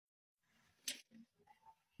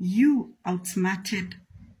You outsmarted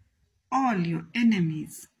all your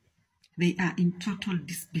enemies. They are in total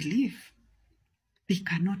disbelief. They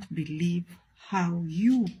cannot believe how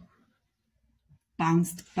you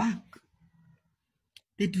bounced back.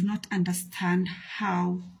 They do not understand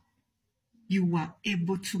how you were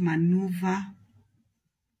able to maneuver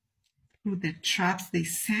through the traps they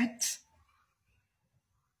set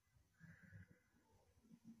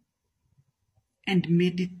and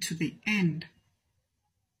made it to the end.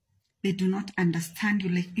 They do not understand you,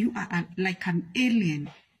 like you are like an alien.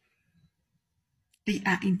 They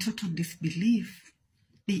are in total disbelief.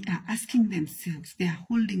 They are asking themselves, they are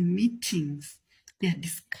holding meetings, they are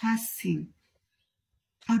discussing,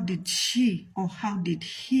 how did she or how did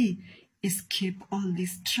he escape all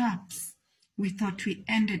these traps? We thought we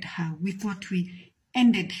ended her. We thought we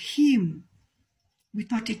ended him. We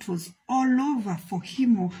thought it was all over for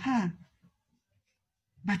him or her.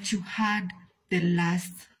 But you had the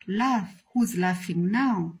last laugh. Who's laughing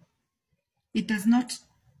now? It does not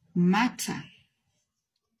matter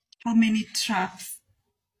how many traps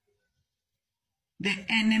the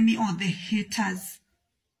enemy or the haters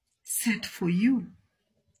set for you.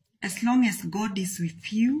 As long as God is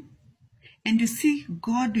with you, and you see,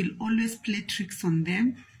 God will always play tricks on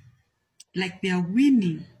them, like they are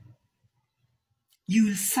winning. You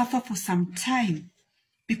will suffer for some time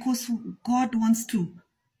because God wants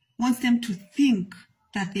them to think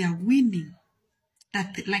that they are winning,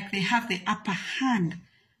 that like they have the upper hand,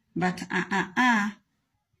 but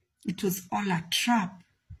it was all a trap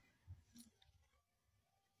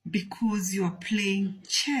because you are playing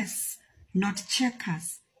chess, not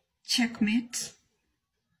checkers. Checkmate.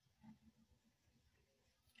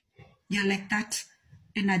 You're like that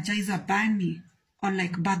Energizer Bunny or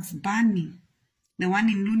like Bugs Bunny. The one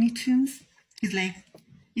in Looney Tunes is like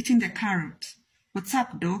eating the carrot. What's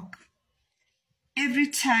up, dog? Every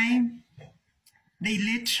time they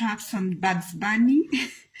lay traps on Bugs Bunny,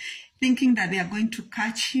 thinking that they are going to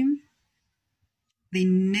catch him, they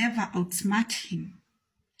never outsmart him.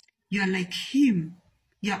 You are like him.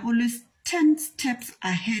 You are always 10 steps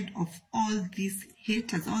ahead of all these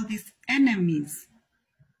haters, all these enemies.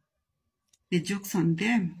 The joke's on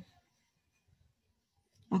them.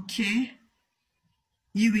 Okay?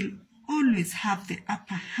 You will always have the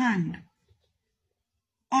upper hand.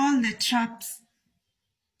 All the traps,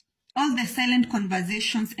 all the silent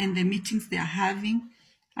conversations and the meetings they are having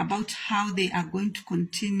about how they are going to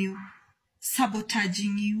continue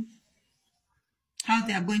sabotaging you, how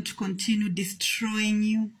they are going to continue destroying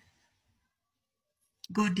you.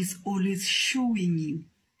 God is always showing you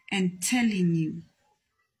and telling you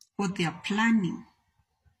what they are planning.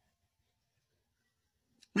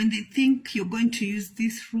 When they think you're going to use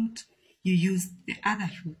this route, you use the other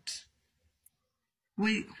route.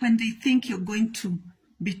 When they think you're going to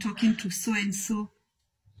be talking to so-and-so,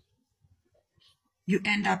 you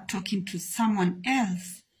end up talking to someone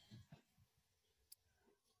else.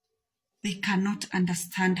 They cannot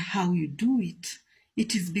understand how you do it.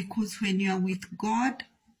 It is because when you are with God,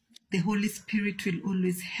 the Holy Spirit will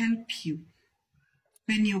always help you.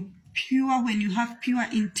 When you're pure, when you have pure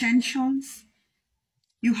intentions,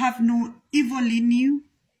 you have no evil in you,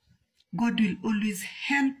 God will always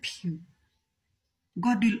help you.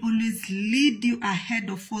 God will always lead you ahead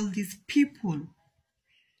of all these people.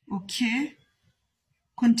 Okay?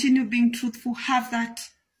 Continue being truthful. Have that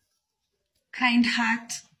kind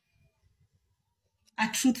heart, a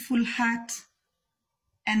truthful heart,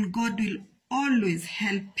 and God will always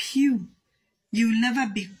help you. You will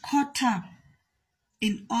never be caught up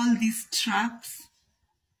in all these traps.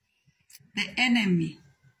 The enemy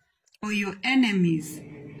or your enemies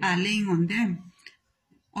are laying on them,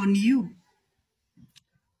 on you.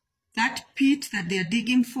 That pit that they are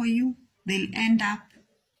digging for you, they'll end up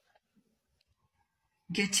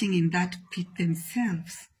getting in that pit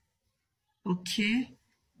themselves. Okay?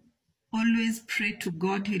 Always pray to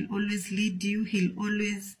God. He'll always lead you. He'll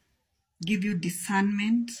always give you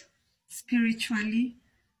discernment spiritually.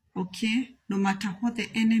 Okay? No matter what the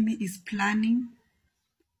enemy is planning,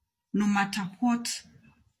 no matter what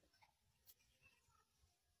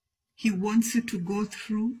he wants you to go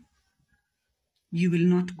through, you will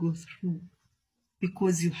not go through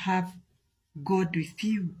because you have God with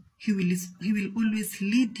you. He will always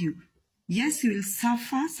lead you. Yes, you will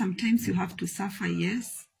suffer. Sometimes you have to suffer,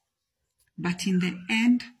 yes. But in the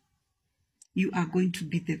end, you are going to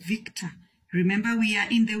be the victor. Remember, we are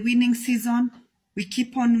in the winning season. We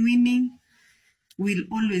keep on winning. We'll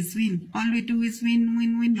always win. All we do is win,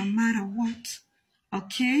 win, win, no matter what.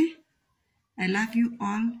 Okay? I love you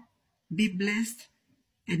all. Be blessed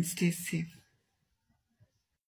and stay safe.